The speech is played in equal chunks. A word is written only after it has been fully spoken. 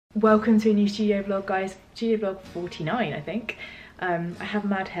Welcome to a new studio vlog, guys. Studio vlog 49, I think. I have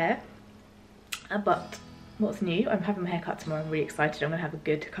mad hair, but what's new? I'm having my hair cut tomorrow. I'm really excited. I'm gonna have a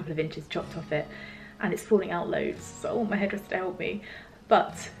good couple of inches chopped off it, and it's falling out loads, so I want my hairdresser to help me.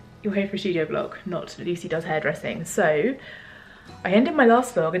 But you're here for a studio vlog, not Lucy does hairdressing. So I ended my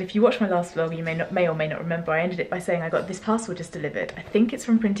last vlog, and if you watched my last vlog, you may or may not remember, I ended it by saying I got this parcel just delivered. I think it's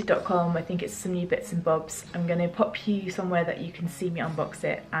from printed.com. I think it's some new bits and bobs. I'm gonna pop you somewhere that you can see me unbox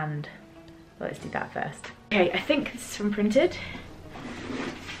it, and let's do that first. Okay, I think this is from Printed.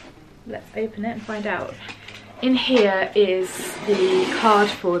 Let's open it and find out. In here is the card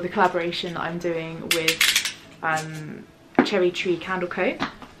for the collaboration that I'm doing with Cherry Tree Candle Co.,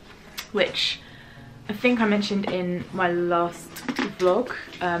 which I think I mentioned in my last vlog.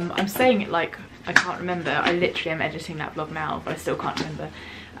 I'm saying it like I can't remember. I literally am editing that vlog now, but I still can't remember.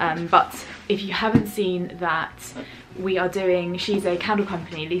 But if you haven't seen that, we are doing, she's a candle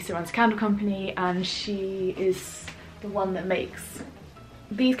company, Lisa runs a candle company, and she is the one that makes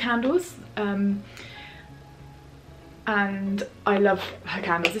these candles. And I love her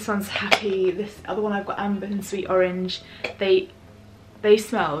candles. This one's Happy, this other one I've got Amber and Sweet Orange. They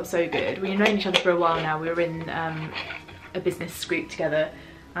smell so good. We've known each other for a while now. We were in a business group together,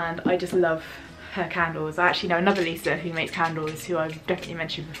 and I just love her candles. I actually know another Lisa who makes candles, who I've definitely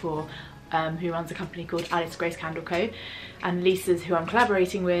mentioned before, who runs a company called Alice Grace Candle Co. And Lisa's, who I'm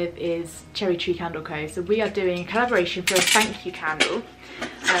collaborating with, is Cherry Tree Candle Co. So we are doing a collaboration for a thank you candle.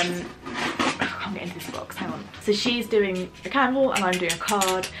 I can't get into this box, hang on. So she's doing a candle and I'm doing a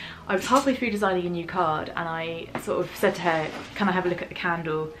card. I was halfway through designing a new card, and I sort of said to her, can I have a look at the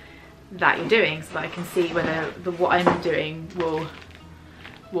candle that you're doing so that I can see whether what I'm doing will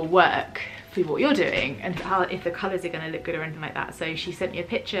work for what you're doing, and if the colours are going to look good or anything like that. So she sent me a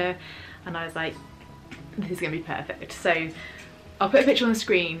picture and I was like, this is going to be perfect. So I'll put a picture on the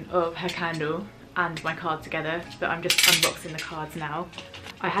screen of her candle and my card together, but I'm just unboxing the cards now.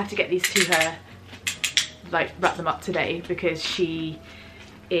 I have to get these to her, like wrap them up today, because she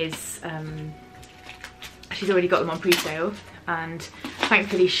is she's already got them on pre-sale, and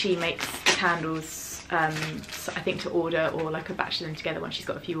thankfully she makes the candles so I think to order, or like a batch of them together once she's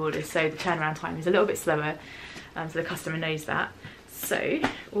got a few orders, so the turnaround time is a little bit slower, so the customer knows that. So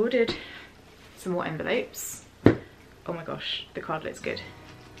ordered some more envelopes. Oh my gosh, the card looks good.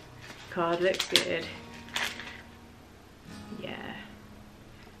 Card looks good. Yeah,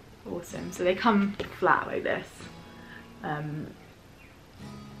 awesome. So they come flat like this.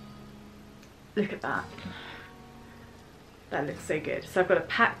 Look at that. That looks so good. So I've got to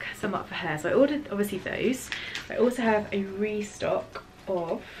pack some up for her. So I ordered obviously those. I also have a restock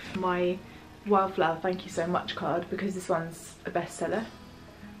of my Wildflower Thank You So Much card, because this one's a bestseller.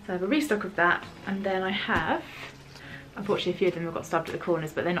 So I have a restock of that, and then I have, unfortunately a few of them have got stubbed at the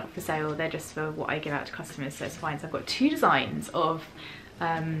corners, but they're not for sale, they're just for what I give out to customers, so it's fine. So I've got two designs of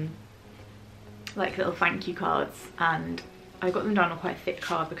like little thank you cards, and I got them done on quite a thick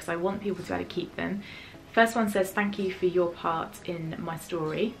card because I want people to be able to keep them. First one says, thank you for your part in my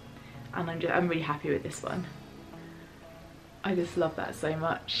story, and I'm really happy with this one. I just love that so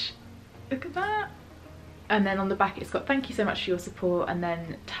much. Look at that. And then on the back it's got thank you so much for your support, and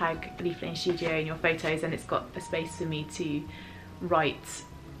then tag Leaf Lane Studio in your photos, and it's got a space for me to write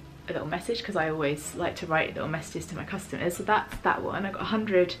a little message, because I always like to write little messages to my customers. So that's that one. I got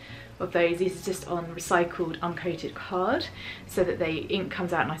 100 of those. These are just on recycled uncoated card, so that the ink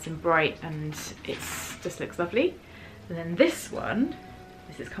comes out nice and bright, and it's just looks lovely. And then this one,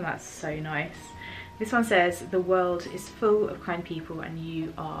 this has come out so nice. This one says, the world is full of kind people and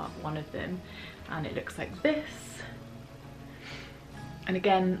you are one of them, and it looks like this. And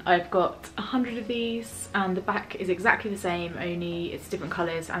again, I've got 100 of these, and the back is exactly the same, only it's different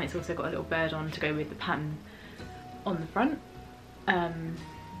colours, and it's also got a little bird on to go with the pattern on the front. And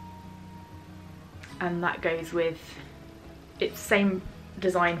that goes with, it's same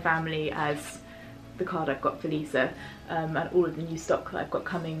design family as the card I've got for Lisa, and all of the new stock that I've got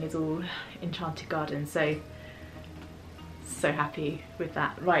coming is all Enchanted Garden, so happy with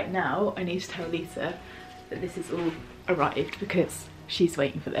that. Right now I need to tell Lisa that this is all arrived, because she's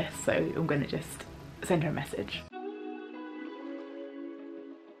waiting for this, so I'm going to just send her a message.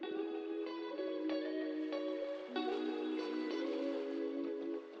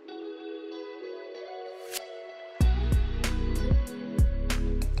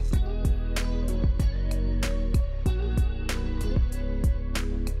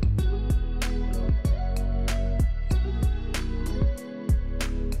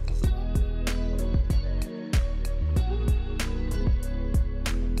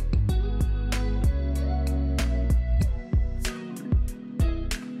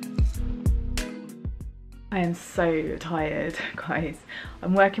 I am so tired, guys.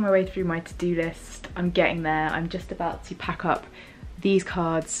 I'm working my way through my to-do list. I'm getting there. I'm just about to pack up these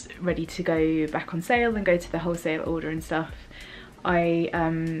cards ready to go back on sale and go to the wholesale order and stuff.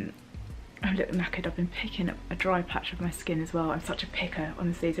 I'm a little knackered. I've been picking up a dry patch of my skin as well. I'm such a picker,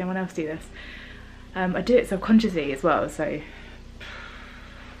 honestly. Does anyone else do this? I do it subconsciously as well, so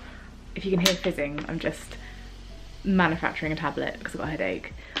if you can hear fizzing, I'm just manufacturing a tablet because I've got a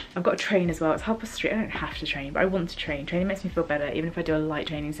headache. I've got to train as well. It's 3:30. I don't have to train, but I want to train. Training makes me feel better, even if I do a light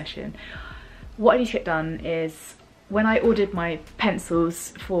training session. What I need to get done is, when I ordered my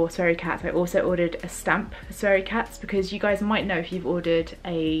pencils for Sweary Cats, I also ordered a stamp for Sweary Cats, because you guys might know, if you've ordered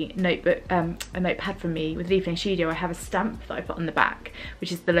a notebook, a notepad from me with Leafling Studio, I have a stamp that I put on the back,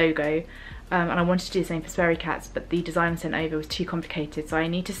 which is the logo. And I wanted to do the same for Sweary Cats, but the design I sent over was too complicated, so I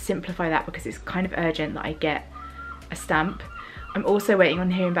need to simplify that because it's kind of urgent that I get a stamp. I'm also waiting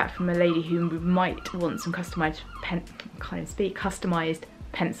on hearing back from a lady who might want some customized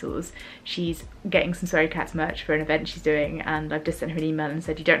pencils. She's getting some Sweary Cats merch for an event she's doing, and I've just sent her an email and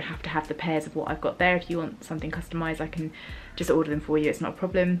said, you don't have to have the pairs of what I've got there. If you want something customized, I can just order them for you. It's not a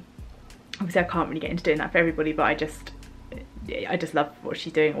problem. Obviously I can't really get into doing that for everybody, but I just love what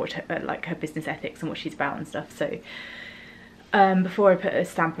she's doing, what like her business ethics and what she's about and stuff. So before I put a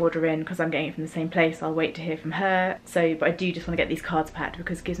stamp order in, because I'm getting it from the same place, I'll wait to hear from her. So, but I do just want to get these cards packed,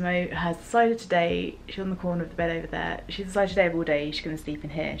 because Gizmo has decided today, she's on the corner of the bed over there, she's decided today of all day she's going to sleep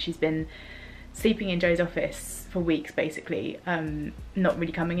in here. She's been sleeping in Joe's office for weeks basically, not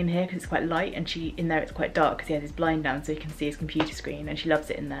really coming in here because it's quite light, and in there it's quite dark because he has his blind down so you can see his computer screen, and she loves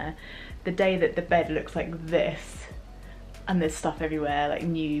it in there. The day that the bed looks like this and there's stuff everywhere, like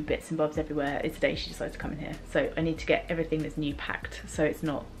new bits and bobs everywhere, is the day she decides to come in here. So I need to get everything that's new packed, so it's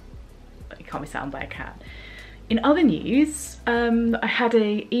not, it can't be sat on by a cat. In other news, I had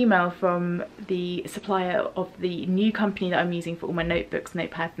an email from the supplier of the new company that I'm using for all my notebooks,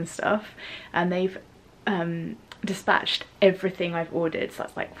 notepads and stuff, and they've dispatched everything I've ordered, so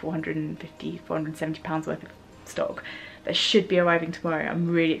that's like £470 worth of stock that should be arriving tomorrow. I'm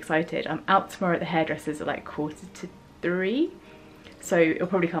really excited. I'm out tomorrow at the hairdressers at like 2:45, so it'll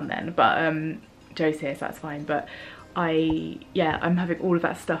probably come then, but Joe's here so that's fine. But I'm having all of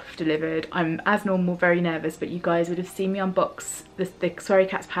that stuff delivered. I'm, as normal, very nervous, but you guys would have seen me unbox the Sweary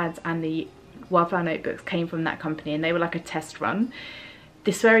Cats pads, and the Wildflower notebooks came from that company, and they were like a test run.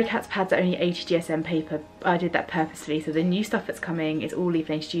 The Sweary Cats pads are only 80 GSM paper. I did that purposely, so the new stuff that's coming is all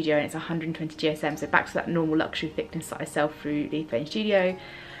Leafling Studio, and it's 120 GSM, so back to that normal luxury thickness that I sell through Leafling Studio.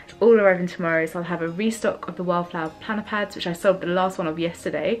 It's all arriving tomorrow, so I'll have a restock of the Wildflower planner pads, which I sold the last one of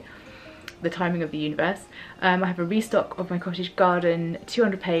yesterday, the timing of the universe. I have a restock of my Cottage Garden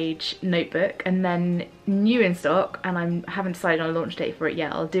 200-page notebook, and then new in stock, and I haven't decided on a launch date for it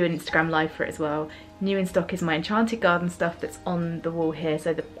yet. I'll do an Instagram live for it as well. New in stock is my Enchanted Garden stuff that's on the wall here,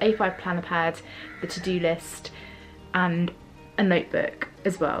 so the A5 planner pad, the to-do list, and a notebook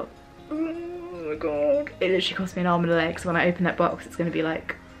as well. Oh my god, it literally cost me an arm and a leg, so when I open that box it's going to be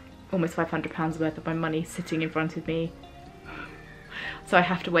like almost £500 worth of my money sitting in front of me. So I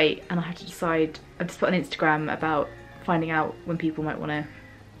have to wait, and I have to decide. I've just put on Instagram about finding out when people might want to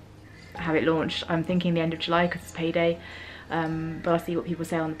have it launched. I'm thinking the end of July because it's payday, but I'll see what people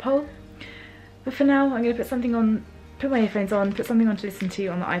say on the poll. But for now, I'm going to put something on, put my earphones on, put something on to listen to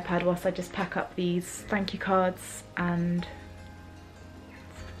on the iPad whilst I just pack up these thank you cards and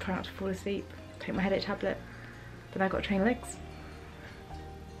try not to fall asleep. Take my headache tablet. Then I've got to train legs,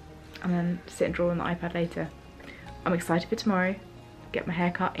 and then sit and draw on the iPad later. I'm excited for tomorrow. Get my hair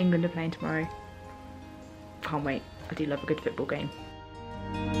cut. England are playing tomorrow. Can't wait. I do love a good football game.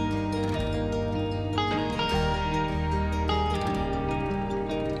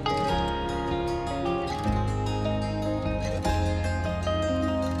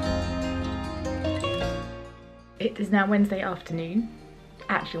 It is now Wednesday afternoon,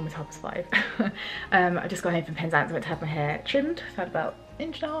 actually almost 5:30. I just got home from Penzance. I went to have my hair trimmed. I've had about an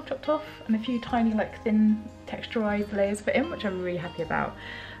inch and a half chopped off, and a few tiny like thin texturized layers put in, which I'm really happy about.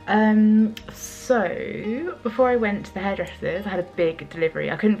 So before I went to the hairdressers, I had a big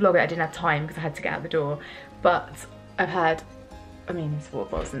delivery. I couldn't vlog it, I didn't have time because I had to get out the door, but I've had, I mean, this water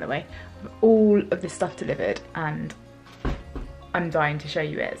bottle's in the way, all of this stuff delivered, and I'm dying to show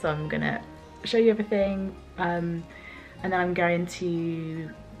you it, so I'm gonna show you everything, and then I'm going to,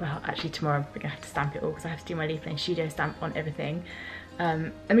 well, actually tomorrow I'm probably gonna have to stamp it all because I have to do my Leafling Studio stamp on everything.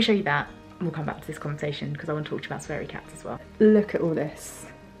 Let me show you that, and we'll come back to this conversation because I want to talk to you about Sweary Cats as well. Look at all this.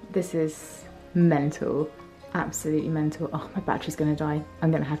 This is mental. absolutely mental. Oh, my battery's gonna die.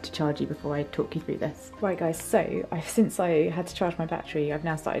 I'm gonna have to charge you before I talk you through this. Right guys, so since I had to charge my battery, I've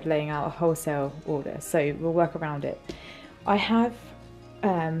now started laying out a wholesale order, so we'll work around it. I have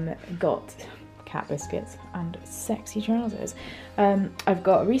got cat biscuits and sexy trousers. I've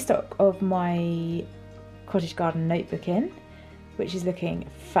got a restock of my cottage garden notebook in, which is looking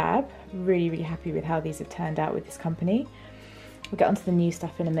fab. Really, really happy with how these have turned out with this company. We'll get onto the new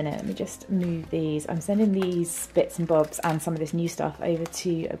stuff in a minute. Let me just move these. I'm sending these bits and bobs and some of this new stuff over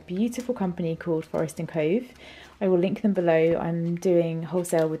to a beautiful company called Forest & Cove. I will link them below. I'm doing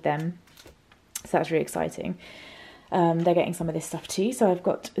wholesale with them, so that's really exciting. They're getting some of this stuff too. So I've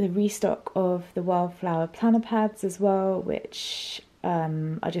got the restock of the wildflower planner pads as well, which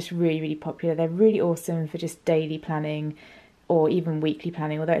are just really, really popular. They're really awesome for just daily planning or even weekly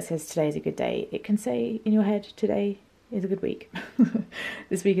planning. Although it says today is a good day, it can say in your head today is a good week.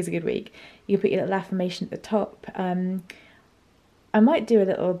 This week is a good week. You can put your little affirmation at the top. I might do a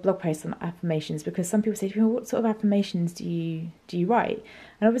little blog post on affirmations, because some people say to me, well, what sort of affirmations do you write?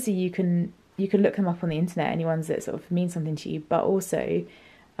 And obviously you can look them up on the internet, any ones that sort of mean something to you, but also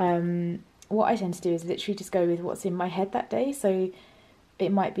what I tend to do is literally just go with what's in my head that day. So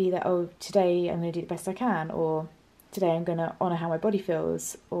it might be that, oh, today I'm going to do the best I can, or today I'm going to honour how my body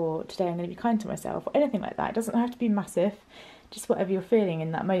feels, or today I'm going to be kind to myself, or anything like that. It doesn't have to be massive, just whatever you're feeling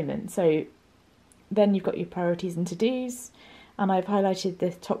in that moment. So then you've got your priorities and to-dos, and I've highlighted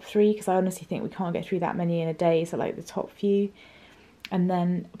the top 3 because I honestly think we can't get through that many in a day, so like the top few. And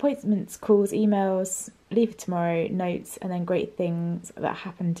then appointments, calls, emails, leave for tomorrow, notes, and then great things that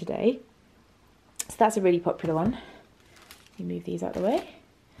happened today. So that's a really popular one. You move these out of the way.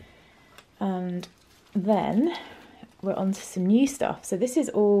 And then we're on to some new stuff. So this is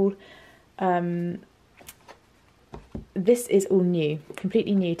all new,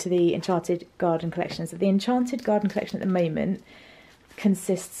 completely new to the Enchanted Garden collection. So the Enchanted Garden collection at the moment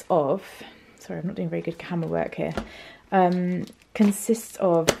consists of, sorry, I'm not doing very good camera work here, consists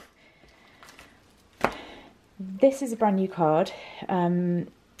of, this is a brand new card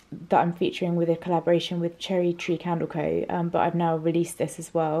that I'm featuring with a collaboration with Cherry Tree Candle Co. But I've now released this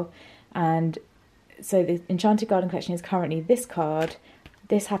as well. And so the Enchanted Garden collection is currently this card,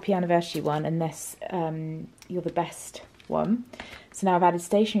 this happy anniversary one, and this you're the best one. So now I've added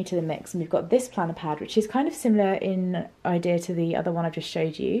stationery to the mix, and we've got this planner pad, which is kind of similar in idea to the other one I've just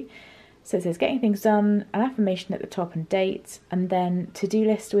showed you. So it says getting things done, an affirmation at the top and date, and then to-do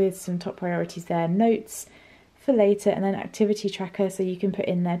list with some top priorities there, notes for later, and then activity tracker, so you can put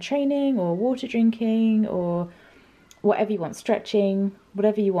in there training or water drinking or whatever you want, stretching,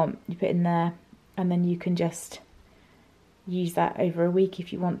 whatever you want, you put in there, and then you can just use that over a week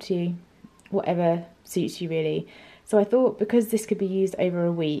if you want to, whatever suits you really. So I thought, because this could be used over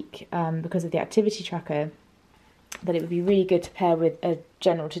a week, because of the activity tracker, that it would be really good to pair with a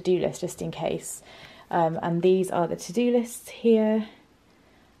general to-do list just in case. And these are the to-do lists here.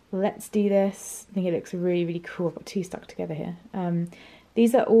 Let's do this. I think it looks really, really cool. I've got 2 stuck together here.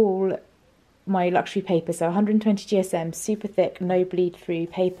 These are all my luxury paper, so 120 GSM, super thick, no bleed through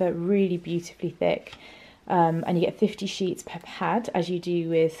paper, really beautifully thick. And you get 50 sheets per pad, as you do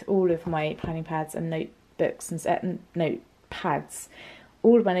with all of my planning pads and notebooks and notepads.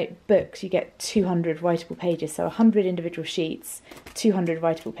 All of my notebooks, you get 200 writable pages, so 100 individual sheets, 200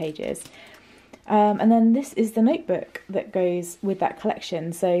 writable pages. And then this is the notebook that goes with that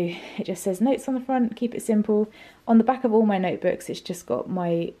collection. So it just says notes on the front, keep it simple. On the back of all my notebooks, it's just got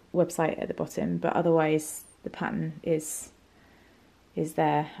my website at the bottom, but otherwise the pattern is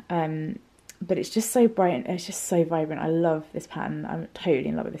there. But it's just so bright, it's just so vibrant. I love this pattern. I'm totally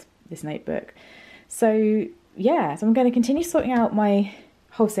in love with this notebook. So yeah, so I'm going to continue sorting out my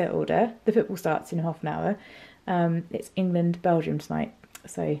wholesale order. The football starts in half an hour. It's England, Belgium tonight.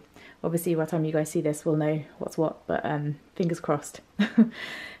 So obviously by the time you guys see this, we'll know what's what, but fingers crossed.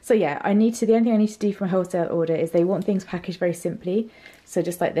 So yeah, the only thing I need to do for my wholesale order is they want things packaged very simply. So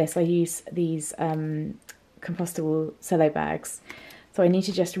just like this, I use these compostable cello bags. So I need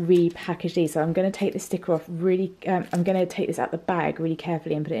to just repackage these. So I'm going to take the sticker off really, I'm going to take this out the bag really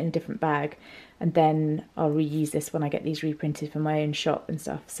carefully and put it in a different bag. And then I'll reuse this when I get these reprinted for my own shop and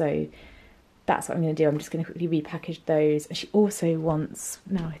stuff. So that's what I'm going to do. I'm just going to quickly repackage those. And she also wants,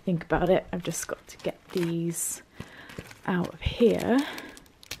 now I think about it, I've just got to get these out of here,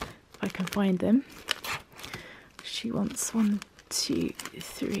 if I can find them. She wants 1, 2,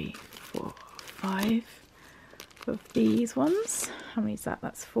 3, 4, 5 of these ones. How many is that?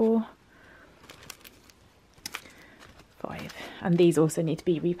 That's 4, 5. And these also need to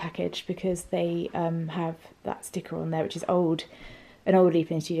be repackaged because they have that sticker on there, which is old an old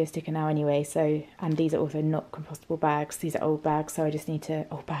Leafing Studio sticker now anyway, so, and these are also not compostable bags, these are old bags, so I just need to,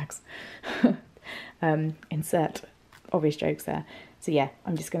 old bags, insert obvious jokes there. So yeah,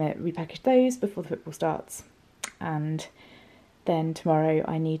 I'm just going to repackage those before the football starts, and then tomorrow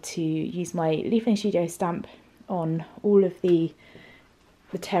I need to use my Leafing Studio stamp on all of the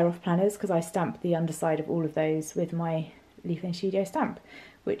tear-off planners, because I stamp the underside of all of those with my Leafing Studio stamp,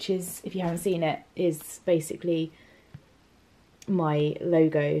 which is, if you haven't seen it, is basically my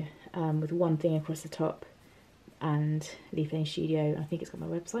logo with one thing across the top and Leafing Studio. I think it's got my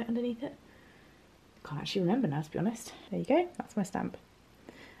website underneath it. Can't actually remember now, to be honest. There you go, that's my stamp.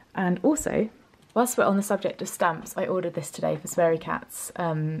 And also, whilst we're on the subject of stamps, I ordered this today for Sweary Cats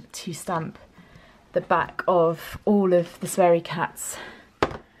to stamp the back of all of the Sweary Cats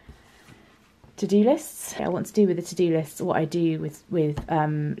to-do lists. I want to do with the to-do lists what I do with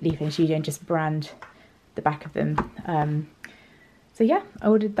Leafing Studio and just brand the back of them. So yeah, I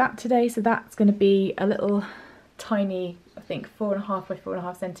ordered that today, so that's going to be a little tiny, I think 4.5 by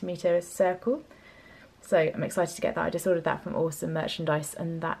 4.5 centimetre circle. So I'm excited to get that. I just ordered that from Awesome Merchandise,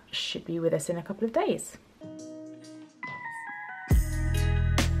 and that should be with us in a couple of days.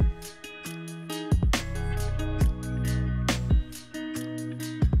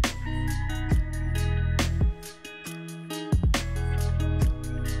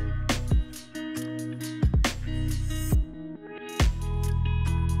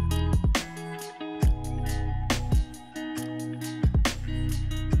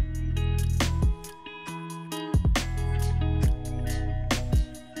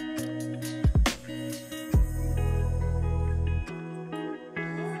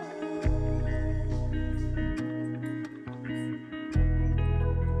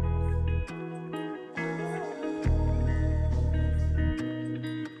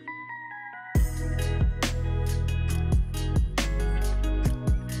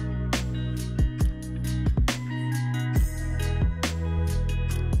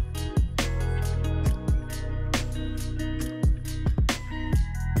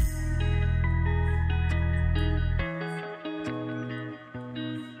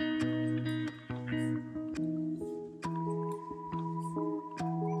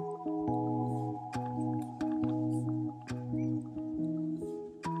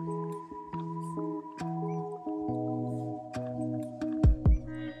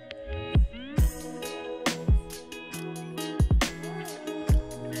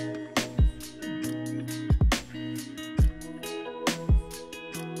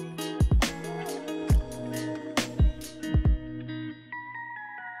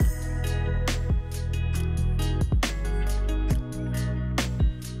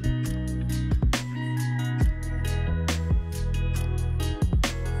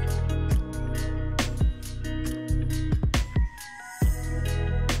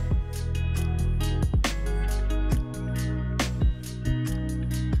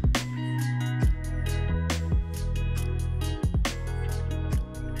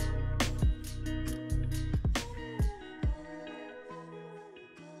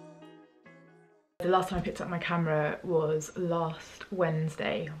 The last time I picked up my camera was last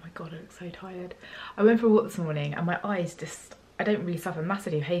Wednesday. Oh my god, I look so tired. I went for a walk this morning and my eyes just, I don't really suffer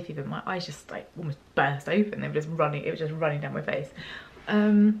massively of hay fever, my eyes just like almost burst open. They were just running, it was just running down my face.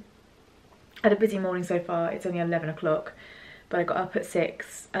 Had a busy morning so far. It's only 11 o'clock, but I got up at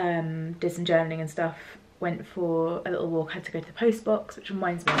 6, did some journaling and stuff, went for a little walk, had to go to the post box, which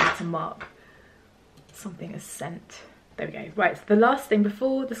reminds me I need to mark something as sent. There we go. Right, so the last thing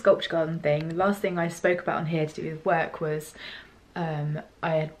before the sculpture garden thing, the last thing I spoke about on here to do with work was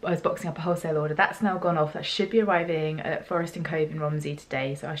I was boxing up a wholesale order. That's now gone off. That should be arriving at Forest and Cove in Romsey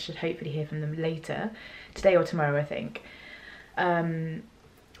today, so I should hopefully hear from them later, today or tomorrow I think.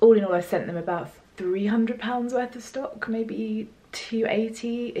 All in all, I sent them about £300 worth of stock, maybe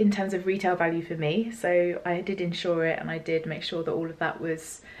 280 in terms of retail value for me. So I did insure it and I did make sure that all of that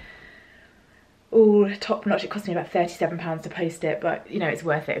was all top notch. It cost me about £37 to post it, but you know, it's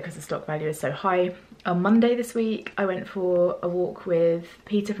worth it because the stock value is so high. On Monday this week, I went for a walk with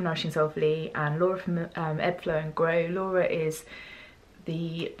Peter from Nourishing Soulfully and Laura from Ebb, Flow and Grow. Laura is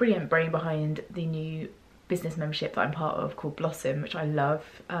the brilliant brain behind the new business membership that I'm part of called Blossom, which I love.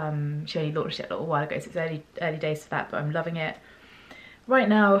 She only launched it a little while ago, so it's early days for that, but I'm loving it. Right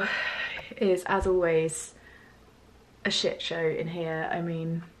now is, as always, a shit show in here. I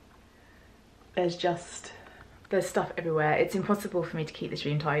mean, there's stuff everywhere. It's impossible for me to keep this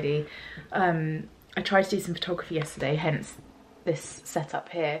room tidy. I tried to do some photography yesterday, hence this setup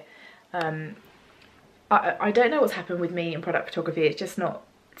here. I don't know what's happened with me in product photography. It's just not,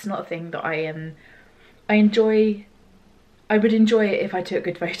 it's not a thing that I enjoy I would enjoy it if I took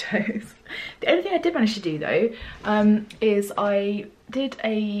good photos. The only thing I did manage to do though is I did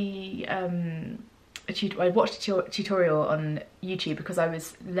I watched a tutorial on YouTube because I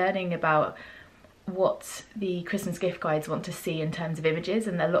was learning about what the Christmas gift guides want to see in terms of images,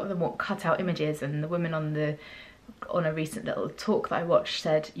 and a lot of them want cut out images, and the woman on a recent little talk that I watched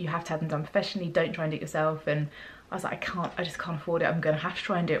said you have to have them done professionally, don't try and do it yourself. And I was like, I just can't afford it, I'm gonna have to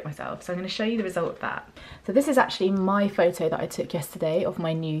try and do it myself. So I'm gonna show you the result of that. So this is actually my photo that I took yesterday of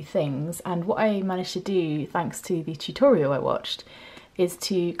my new things, and what I managed to do thanks to the tutorial I watched is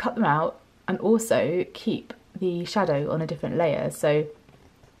to cut them out and also keep the shadow on a different layer. So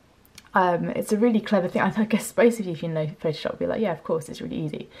it's a really clever thing. I guess basically if you know Photoshop, be like, yeah, of course, it's really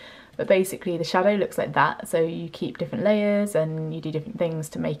easy. But basically the shadow looks like that, so you keep different layers and you do different things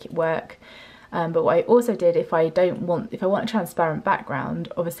to make it work. But what I also did, if I want a transparent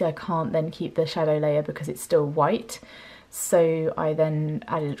background, obviously I can't then keep the shadow layer because it's still white. So I then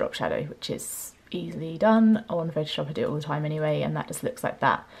added a drop shadow, which is easily done. On Photoshop I do it all the time anyway, and that just looks like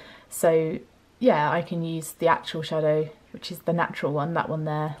that. So yeah, I can use the actual shadow, which is the natural one, that one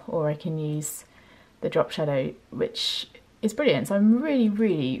there, or I can use the drop shadow, which is brilliant. So I'm really,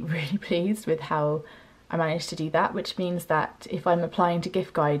 really, really pleased with how I managed to do that, which means that if I'm applying to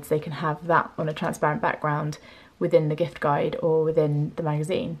gift guides, they can have that on a transparent background within the gift guide or within the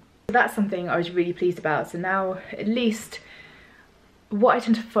magazine. So that's something I was really pleased about. So now at least what I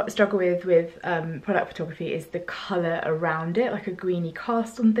tend to struggle with product photography is the colour around it, like a greeny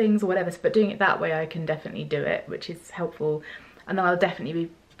cast on things or whatever, but doing it that way I can definitely do it, which is helpful. And then I'll definitely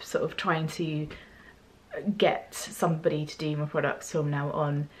be sort of trying to get somebody to do my products from now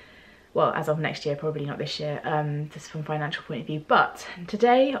on. Well, as of next year, probably not this year, just from a financial point of view. But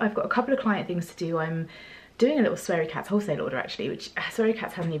today I've got a couple of client things to do. I'm doing a little Sweary Cats wholesale order actually, which Sweary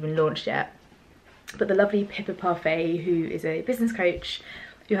Cats hasn't even launched yet. But the lovely Pippa Parfait, who is a business coach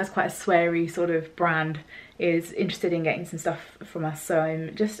who has quite a sweary sort of brand, is interested in getting some stuff from us. So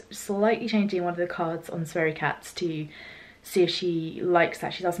I'm just slightly changing one of the cards on Sweary Cats to see if she likes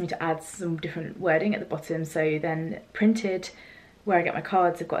that. She's asked me to add some different wording at the bottom. So then printed, where I get my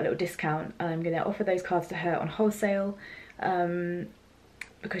cards, I've got a little discount, and I'm going to offer those cards to her on wholesale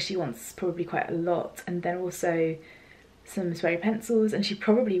because she wants probably quite a lot. And then also some Sweary pencils, and she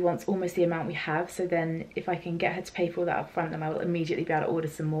probably wants almost the amount we have. So then if I can get her to pay for all that up front, then I will immediately be able to order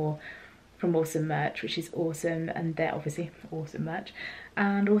some more from Awesome Merch, which is awesome, and they're obviously awesome merch.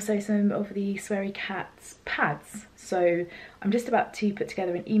 And also some of the Sweary Cats pads. So I'm just about to put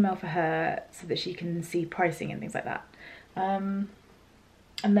together an email for her so that she can see pricing and things like that. And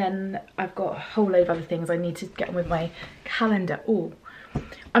then I've got a whole load of other things I need to get on with my calendar. Oh,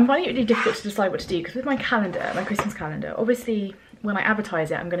 I'm finding it really difficult to decide what to do, because with my calendar, my Christmas calendar, obviously when I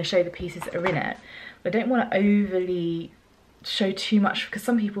advertise it I'm going to show the pieces that are in it, but I don't want to overly show too much, because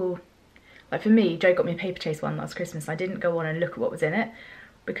some people, like for me, Joe got me a paper chase one last Christmas. I didn't go on and look at what was in it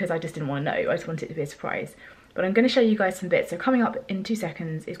because I just didn't want to know. I just wanted it to be a surprise. But I'm going to show you guys some bits. So coming up in 2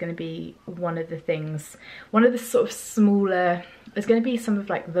 seconds is going to be one of the things, one of the sort of smaller, there's going to be some of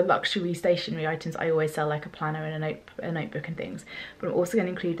like the luxury stationery items I always sell, like a planner and a notebook and things. But I'm also going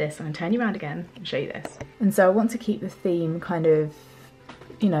to include this. I'm going to turn you around again and show you this. And so I want to keep the theme kind of,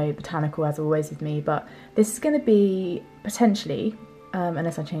 you know, botanical as always with me, but this is going to be potentially,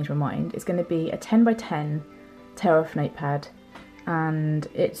 unless I change my mind, it's going to be a 10 by 10 tear off notepad. And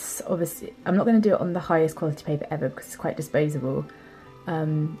it's obviously, I'm not going to do it on the highest quality paper ever because it's quite disposable,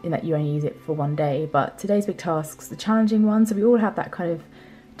 in that you only use it for one day. But today's big task's the challenging one. So we all have that kind of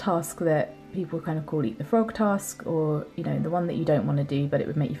task that people kind of call eat the frog task, or, you know, the one that you don't want to do but it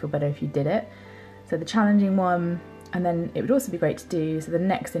would make you feel better if you did it. So the challenging one, and then it would also be great to do, so the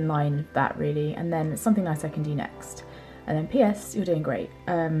next in line of that really, and then something nice I can do next. And then PS, you're doing great.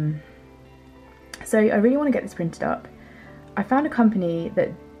 So I really want to get this printed up. I found a company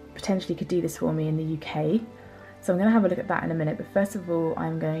that potentially could do this for me in the UK, so I'm going to have a look at that in a minute. But first of all,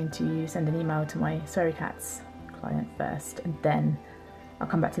 I'm going to send an email to my Sweary Cats client first, and then I'll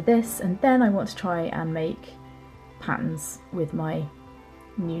come back to this, and then I want to try and make patterns with my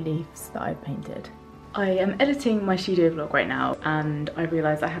new leaves that I've painted. I am editing my studio vlog right now, and I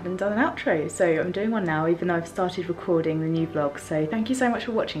realised I haven't done an outro, so I'm doing one now even though I've started recording the new vlog. So thank you so much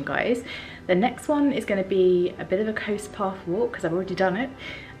for watching, guys. The next one is going to be a bit of a coast path walk because I've already done it,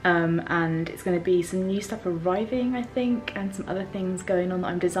 and it's going to be some new stuff arriving, I think, and some other things going on that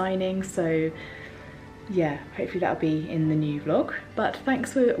I'm designing. So yeah, hopefully that'll be in the new vlog. But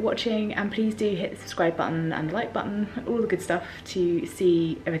thanks for watching, and please do hit the subscribe button and the like button and all the good stuff to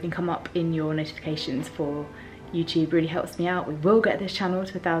see everything come up in your notifications for YouTube. Really helps me out. We will get this channel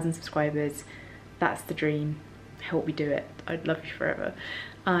to 1,000 subscribers. That's the dream. help me do it. I'd love you forever.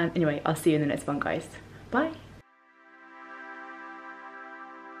 And anyway, I'll see you in the next one, guys. Bye.